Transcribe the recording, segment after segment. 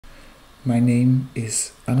My name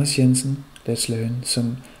is Jensen. Let's learn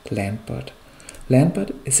some Landbot.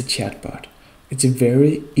 Landbot is a chatbot. It's a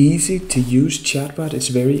very easy to use chatbot. It's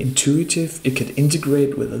very intuitive. It can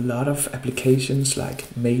integrate with a lot of applications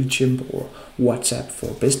like MailChimp or WhatsApp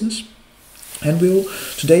for business. And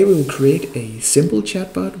today we will create a simple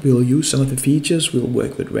chatbot. We'll use some of the features. We'll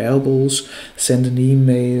work with variables, send an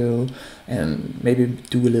email, and maybe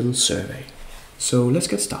do a little survey. So let's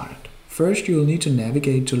get started. First, you'll need to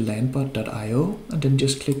navigate to landbot.io and then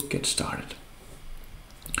just click Get Started.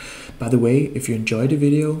 By the way, if you enjoyed the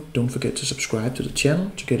video, don't forget to subscribe to the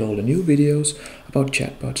channel to get all the new videos about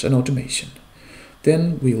chatbots and automation.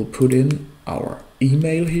 Then we will put in our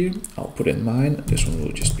email here. I'll put in mine. This one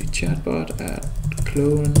will just be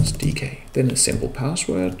chatbot@clones.dk. Then a simple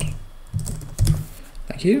password,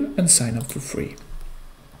 like here, and sign up for free.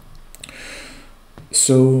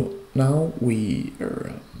 So now we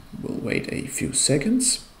will wait a few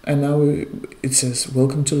seconds, and now it says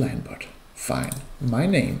welcome to Landbot. Fine. My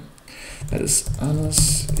name, that is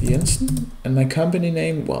Jensen, and my company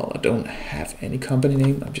name, well, I don't have any company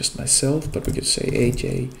name, I'm just myself, but we could say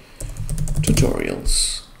AJ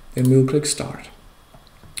Tutorials. Then we'll click Start.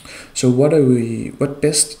 So what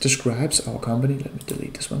best describes our company? Let me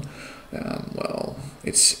delete this one. Well,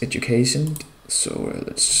 it's education, so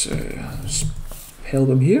let's help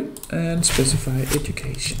them here and specify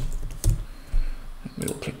education. And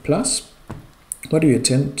we'll click plus. What do you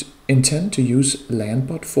intend to use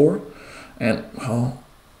Landbot for? And well,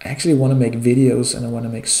 I actually want to make videos and I want to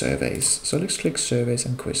make surveys. So let's click surveys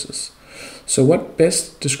and quizzes. So what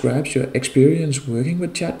best describes your experience working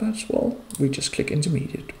with chatbots? Well, we just click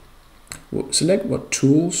intermediate. We'll select what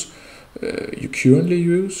tools you currently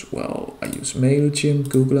use. Well, I use MailChimp,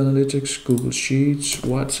 Google Analytics, Google Sheets,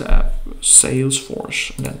 WhatsApp,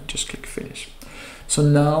 Salesforce, and then just click finish. So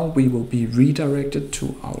now we will be redirected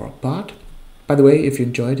to our bot. By the way, if you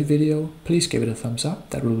enjoyed the video, please give it a thumbs up.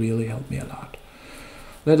 That will really help me a lot.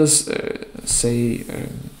 Let us say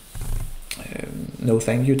no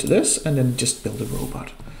thank you to this, and then just build a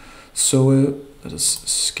robot. So let us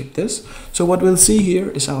skip this. So what we'll see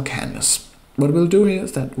here is our canvas. What we'll do here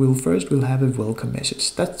is that we'll have a welcome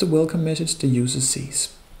message. That's the welcome message the user sees.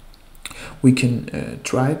 We can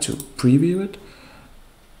try to preview it.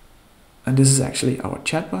 And this is actually our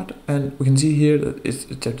chatbot, and we can see here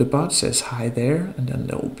that the bot says hi there, and then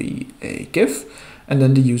there will be a GIF, and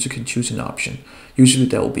then the user can choose an option. Usually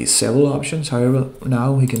there will be several options, however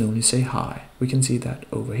now he can only say hi. We can see that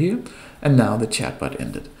over here, and now the chatbot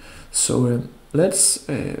ended. So let's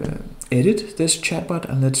edit this chatbot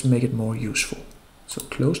and let's make it more useful. So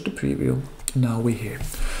close the preview. Now we're here.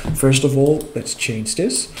 First of all, let's change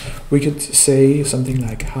this. We could say something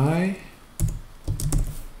like, hi,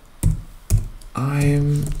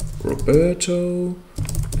 I'm Roberto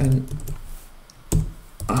and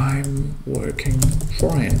I'm working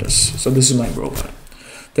for Anders. So this is my robot.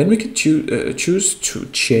 Then we could choose to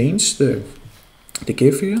change the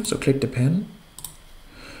GIF here. So click the pen,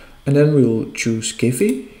 and then we'll choose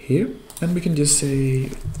Giphy here, and we can just say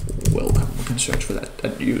welcome. We can search for that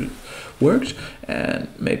worked, and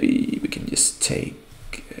maybe we can just take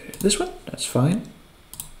this one. That's fine.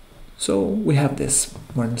 So we have this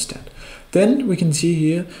one instead. Then we can see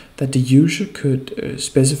here that the user could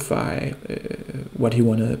specify what he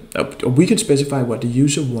wanna, or we could specify what the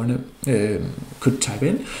user could type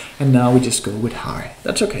in, and now we just go with hi.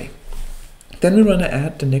 That's okay. Then we want to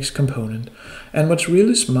add the next component, and what's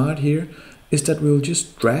really smart here is that we'll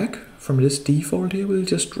just drag from this default here. We'll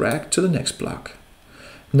just drag to the next block.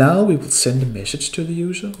 Now we will send a message to the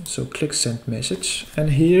user. So click send message,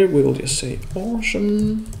 and here we will just say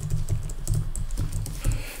awesome.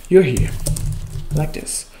 You're here, like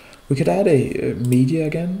this. We could add a media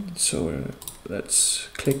again, so let's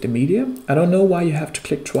click the media. I don't know why you have to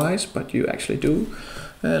click twice, but you actually do,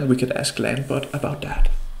 and we could ask Landbot about that.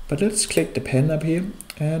 But let's click the pen up here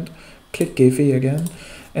and click Giphy again,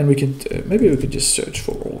 and we could maybe we could just search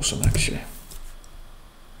for awesome actually.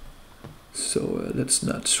 So let's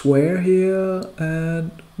not swear here,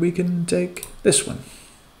 and we can take this one.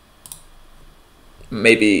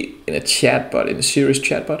 Maybe in a chatbot, in a serious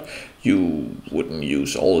chatbot, you wouldn't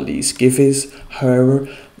use all these GIFs. However,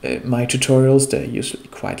 my tutorials, they're usually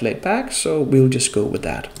quite laid back, so we'll just go with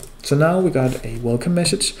that. So now we got a welcome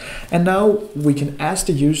message, and now we can ask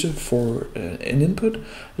the user for an input.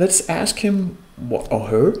 Let's ask him or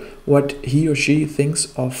her what he or she thinks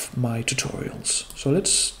of my tutorials. So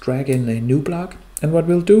let's drag in a new block, and what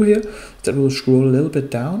we'll do here is that we'll scroll a little bit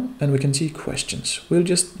down, and we can see questions. We'll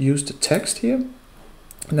just use the text here.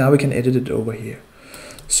 Now we can edit it over here.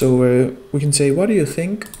 So we can say, what do you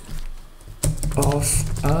think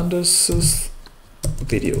of Anders's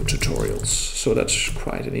video tutorials? So that's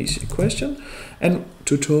quite an easy question. And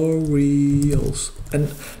tutorials.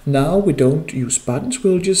 And now we don't use buttons.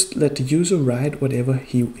 We'll just let the user write whatever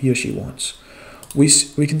he or she wants. We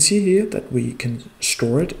can see here that we can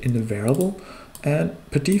store it in a variable, and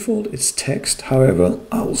per default it's text. However,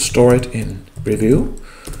 I'll store it in review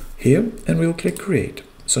here, and we'll click create.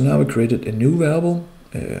 So now we created a new variable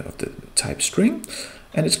of the type string,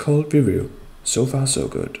 and it's called review. So far so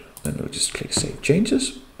good. Then we'll just click save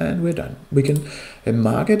changes, and we're done. We can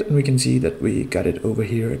mark it, and we can see that we got it over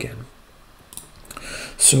here again.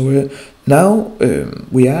 So now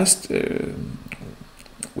we asked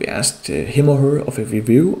him or her of a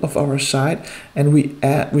review of our site, and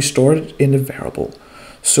we stored it in a variable.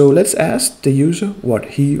 So let's ask the user what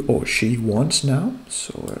he or she wants now.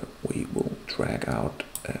 So we will drag out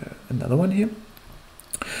another one here,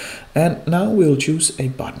 and now we'll choose a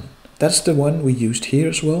button. That's the one we used here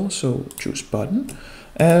as well. So choose button,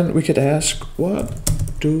 and we could ask, what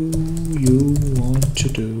do you want to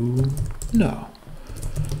do now?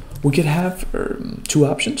 We could have two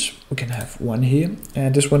options. We can have one here,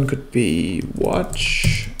 and this one could be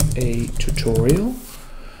watch a tutorial,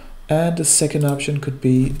 and the second option could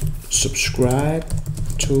be subscribe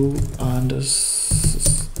to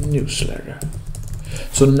Anders' newsletter.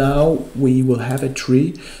 So now we will have a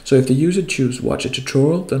tree. So if the user chooses watch a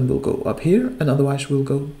tutorial, then we'll go up here, and otherwise we'll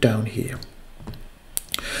go down here.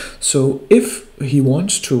 So if he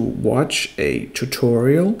wants to watch a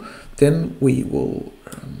tutorial, then we will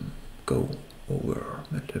go over.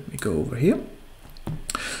 Let me go over here.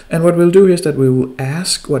 And what we'll do is that we will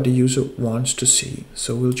ask what the user wants to see.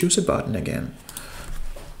 So we'll choose a button again.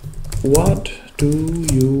 What do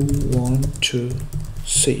you want to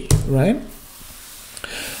see, right?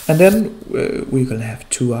 And then we can have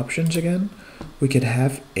two options again. We could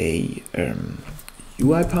have a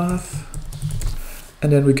UI path,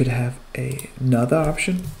 and then we could have another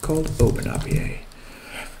option called Open API.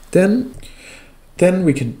 Then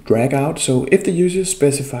we can drag out. So if the user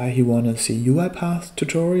specify he want to see UI path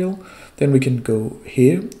tutorial, then we can go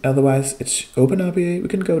here. Otherwise it's Open API, we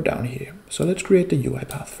can go down here. So let's create the UI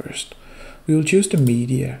path first. We will choose the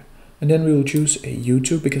media, and then we will choose a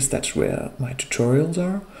YouTube because that's where my tutorials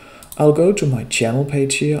are. I'll go to my channel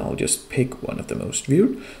page here. I'll just pick one of the most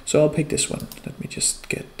viewed. So I'll pick this one. Let me just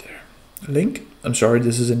get the link. I'm sorry,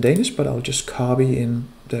 this is in Danish, but I'll just copy in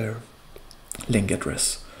their link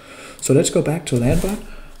address. So let's go back to Landbot,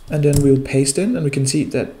 and then we'll paste in, and we can see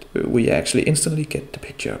that we actually instantly get the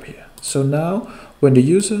picture up here. So now when the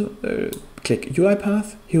user click UI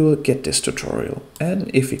path, he will get this tutorial. And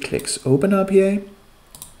if he clicks Open API,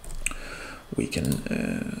 we can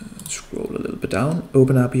scroll a little bit down.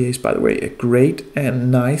 Open API is, by the way, a great and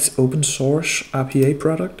nice open source API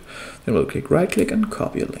product. Then we'll click right click and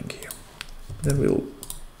copy a link here. Then we'll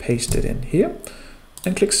paste it in here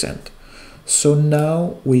and click send. So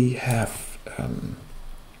now we have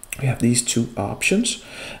these two options,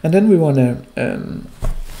 and then we want to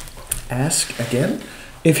ask again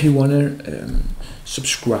if he want to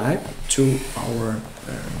subscribe to our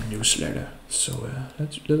newsletter. So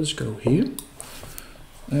let us go here,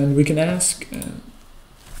 and we can ask,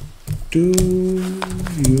 do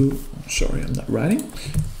you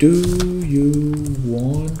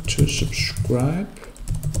want to subscribe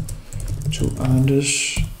to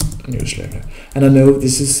Anders' newsletter? And I know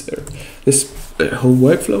this is this whole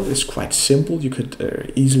workflow is quite simple. You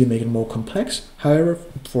could easily make it more complex. However,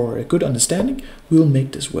 for a good understanding, we'll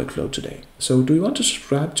make this workflow today. So do you want to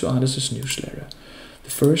subscribe to Anders' newsletter? The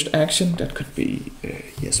first action, that could be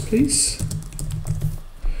yes please.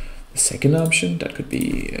 The second option, that could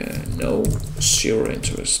be no, zero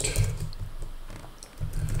interest.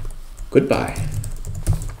 Goodbye.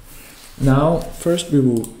 Now first we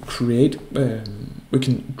will create, we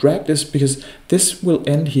can drag this because this will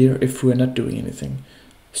end here if we're not doing anything.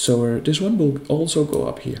 So this one will also go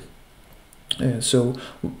up here. So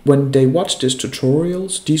when they watch these two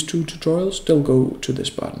tutorials, they'll go to this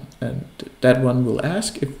button, and that one will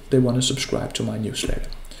ask if they want to subscribe to my newsletter.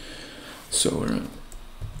 So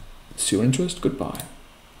zero interest, goodbye.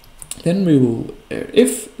 Then we will,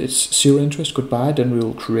 if it's zero interest, goodbye, then we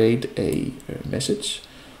will create a message.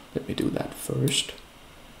 Let me do that first.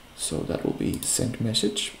 So that will be send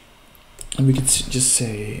message, and we could just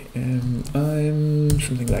say I'm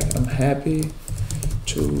something like, I'm happy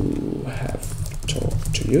to have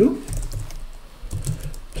talked to you.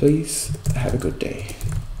 Please have a good day.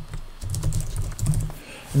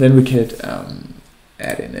 And then we could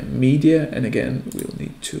add in a media, and again we'll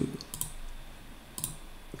need to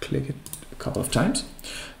click it a couple of times.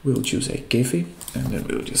 We'll choose a Giphy, and then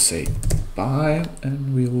we'll just say buy,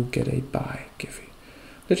 and we will get a buy Giphy.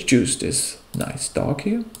 Let's choose this nice dog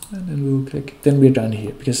here, and then we'll click. Then we're done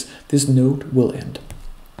here because this node will end.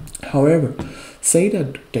 However, say that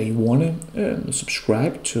they want to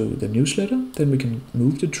subscribe to the newsletter, then we can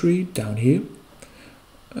move the tree down here,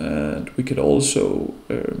 and we could also.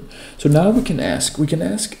 So now we can ask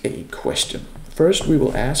a question. First, we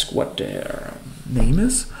will ask what their name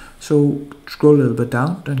is. So scroll a little bit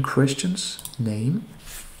down, then questions, name.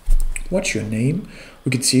 What's your name?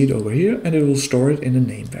 We can see it over here, and it will store it in a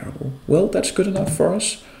name variable. Well, that's good enough for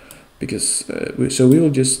us, because so we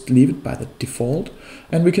will just leave it by the default.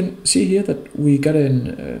 And we can see here that we got a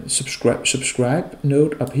subscribe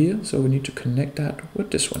node up here, so we need to connect that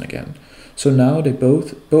with this one again. So now they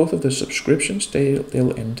both of the subscriptions,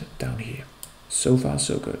 they'll end down here. So far,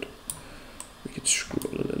 so good. We can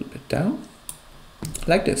scroll a little bit down,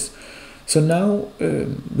 like this. So now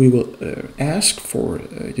we will ask for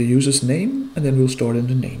the user's name, and then we'll store it in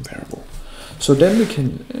the name variable. So then we can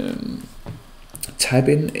type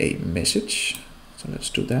in a message. So let's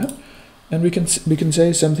do that, and we can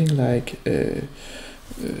say something like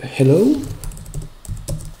hello,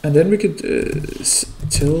 and then we could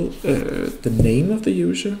tell the name of the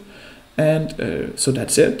user, and so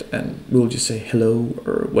that's it, and we'll just say hello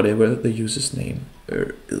or whatever the user's name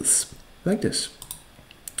is, like this.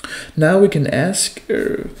 Now we can ask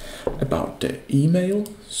about the email.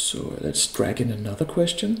 So let's drag in another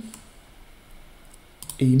question.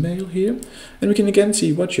 Email here, and we can again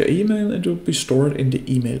see what's your email, and it will be stored in the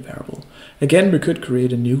email variable. Again, we could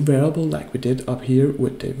create a new variable like we did up here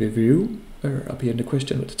with the review, or up here in the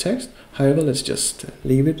question with the text. However, let's just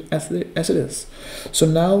leave it as it is. So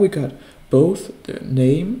now we got both the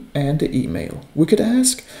name and the email. We could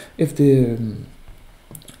ask if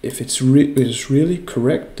it's really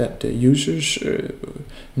correct that the user's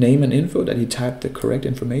name and info, that he typed the correct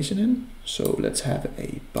information in. So let's have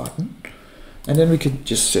a button, and then we could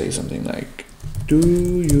just say something like, do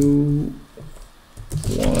you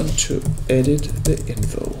want to edit the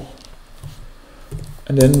info?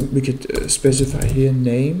 And then we could specify here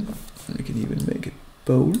name, and we can even make it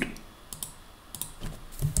bold,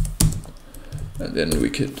 and then we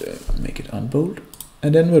could make it unbold.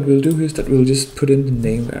 And then what we'll do is that we'll just put in the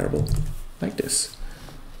name variable, like this.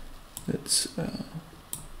 Let's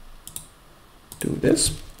do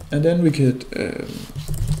this. And then we could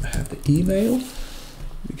have the email.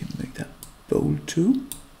 We can make that bold too.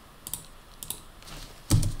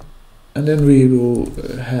 And then we will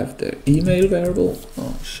have the email variable.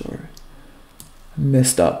 Oh, sorry. I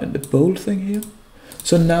messed up in the bold thing here.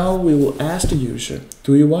 So now we will ask the user,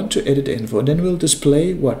 do you want to edit the info? And then we'll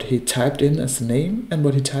display what he typed in as a name and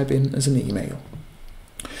what he typed in as an email.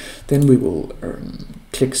 Then we will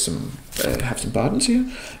click have some buttons here.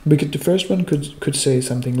 The first one could say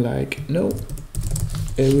something like, no,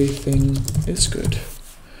 everything is good.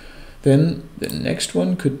 Then the next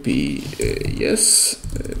one could be, yes,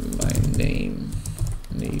 my name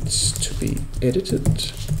needs to be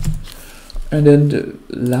edited. And then the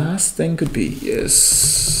last thing could be,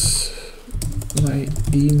 yes, my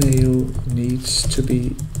email needs to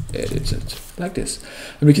be edited, like this.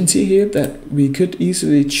 And we can see here that we could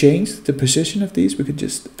easily change the position of these. We could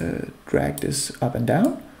just drag this up and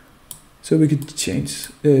down. So we could change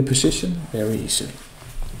the position very easily.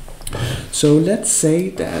 So let's say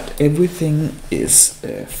that everything is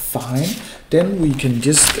fine. Then we can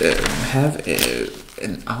just have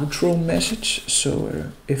an outro message.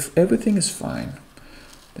 So if everything is fine,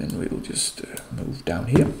 then we will just move down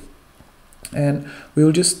here, and we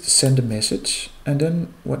will just send a message. And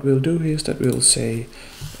then what we'll do here is that we'll say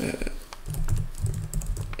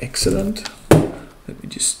excellent. Let me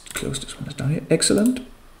just close this one down here. Excellent.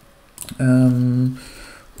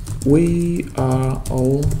 We are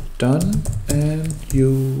all done, and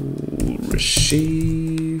you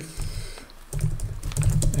receive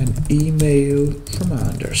an email from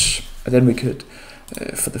Anders. And then we could,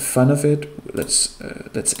 for the fun of it, let's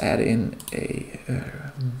add in a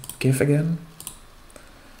GIF again,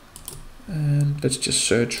 and let's just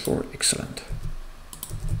search for excellent.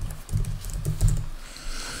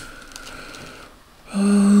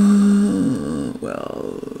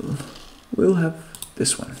 Well, we'll have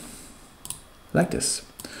this one, like this.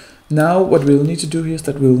 Now what we'll need to do here is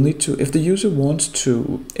that we'll need to, if the user wants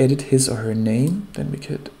to edit his or her name, then we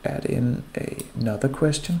could add in another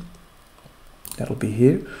question. That'll be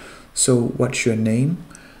here. So what's your name?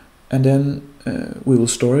 And then we will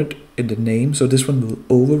store it in the name. So this one will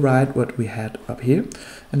override what we had up here.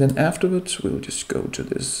 And then afterwards we'll just go to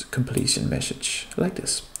this completion message, like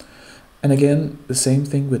this. And again, the same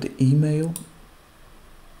thing with the email.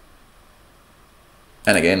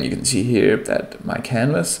 And again, you can see here that my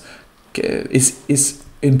canvas is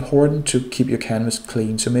important to keep your canvas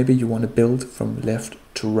clean. So maybe you want to build from left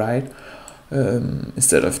to right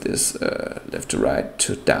instead of this left to right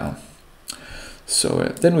to down.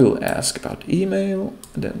 So then we'll ask about email,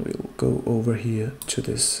 and then we'll go over here to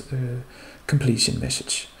this completion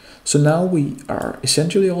message. So now we are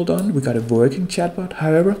essentially all done. We got a working chatbot.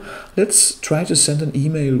 However, let's try to send an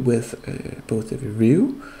email with both a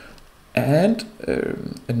review and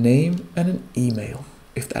a name and an email,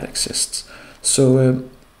 if that exists. So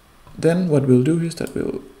then what we'll do is that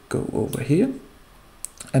we'll go over here,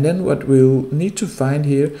 and then what we'll need to find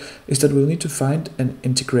here is that we'll need to find an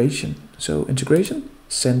integration. So integration,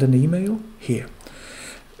 send an email here.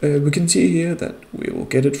 We can see here that we will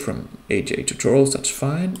get it from AJ Tutorials, that's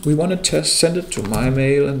fine. We want to test, send it to my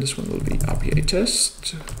mail, and this one will be RPA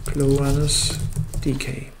test, Cloranus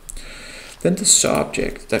DK. Then the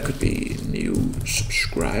subject, that could be new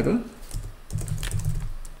subscriber,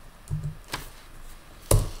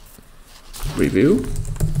 review.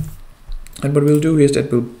 And what we'll do is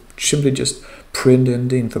that we'll simply just print in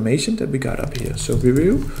the information that we got up here. So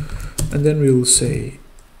review, and then we'll say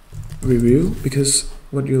review, because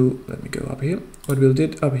what you'll, let me go up here, what we'll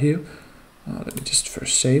did up here, let me just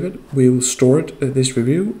first save it. We will store it, this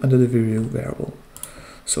review, under the review variable.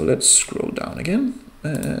 So let's scroll down again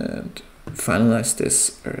and finalize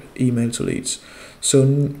this email to leads.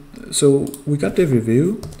 So we got the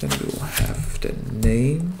review, then we'll have the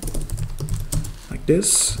name like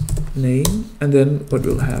this, name, and then what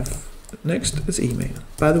we'll have next is email.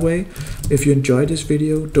 By the way, if you enjoyed this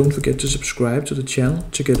video, don't forget to subscribe to the channel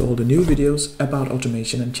to get all the new videos about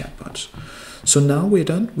automation and chatbots. So now we're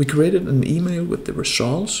done. We created an email with the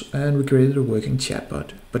results, and we created a working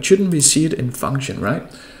chatbot. But shouldn't we see it in function, right?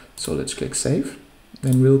 So let's click save,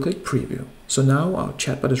 then we'll click preview. So now our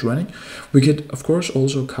chatbot is running. We could of course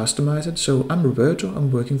also customize it. So I'm Roberto,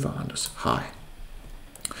 I'm working for Anders. Hi.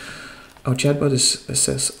 Our chatbot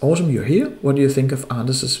says, awesome, you're here. What do you think of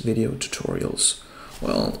Anders' video tutorials?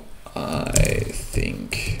 Well, I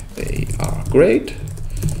think they are great,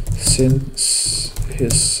 since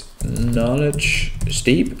his knowledge is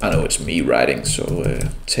deep. I know it's me writing, so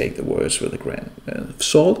take the words with a grain of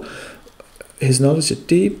salt. His knowledge is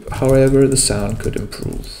deep, however, the sound could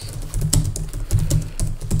improve.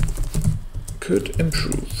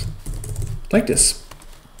 Like this.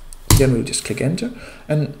 Then we'll just click enter,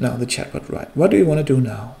 and now the chatbot right. What do you want to do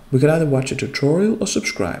now? We can either watch a tutorial or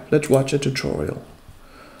subscribe. Let's watch a tutorial.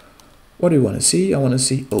 What do you want to see? I want to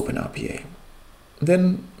see OpenRPA.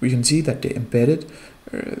 Then we can see that the embedded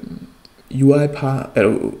YouTube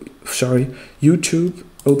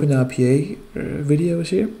OpenRPA video is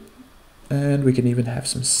here, and we can even have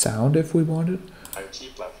some sound if we wanted.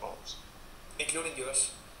 IoT platforms, including yours.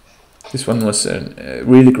 This one was a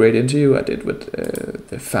really great interview I did with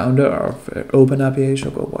the founder of OpenRPA,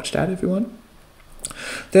 so go watch that if you want.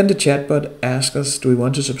 Then the chatbot asks us, do we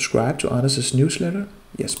want to subscribe to Anders' newsletter?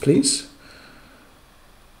 Yes, please.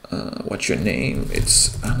 What's your name?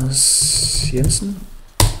 It's Anders Jensen.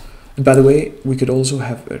 And by the way, we could also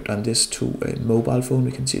have done this to a mobile phone.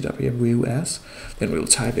 We can see it up here, view as. Then we'll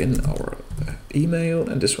type in our email,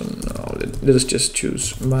 and this one, let us just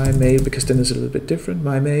choose my mail, because then it's a little bit different.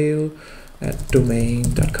 My mail at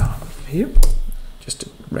domain.com here, just a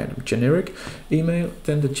random generic email.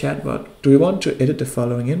 Then the chatbot, do we want to edit the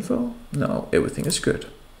following info? No, everything is good.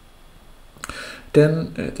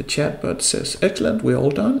 Then the chatbot says, excellent, we're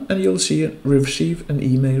all done, and you'll see it, receive an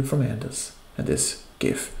email from Anders and this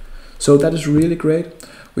GIF. So that is really great.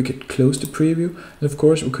 We could close the preview, and of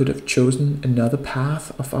course we could have chosen another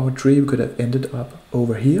path of our tree. We could have ended up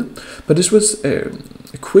over here, but this was a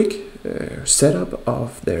quick setup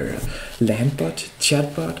of their Landbot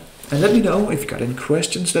chatbot. And let me know if you got any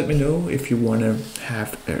questions. Let me know if you want to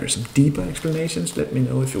have some deeper explanations. Let me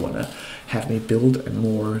know if you want to have me build a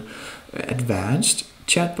more advanced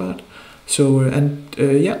chatbot. So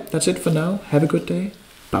yeah, that's it for now. Have a good day.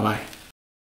 Bye bye.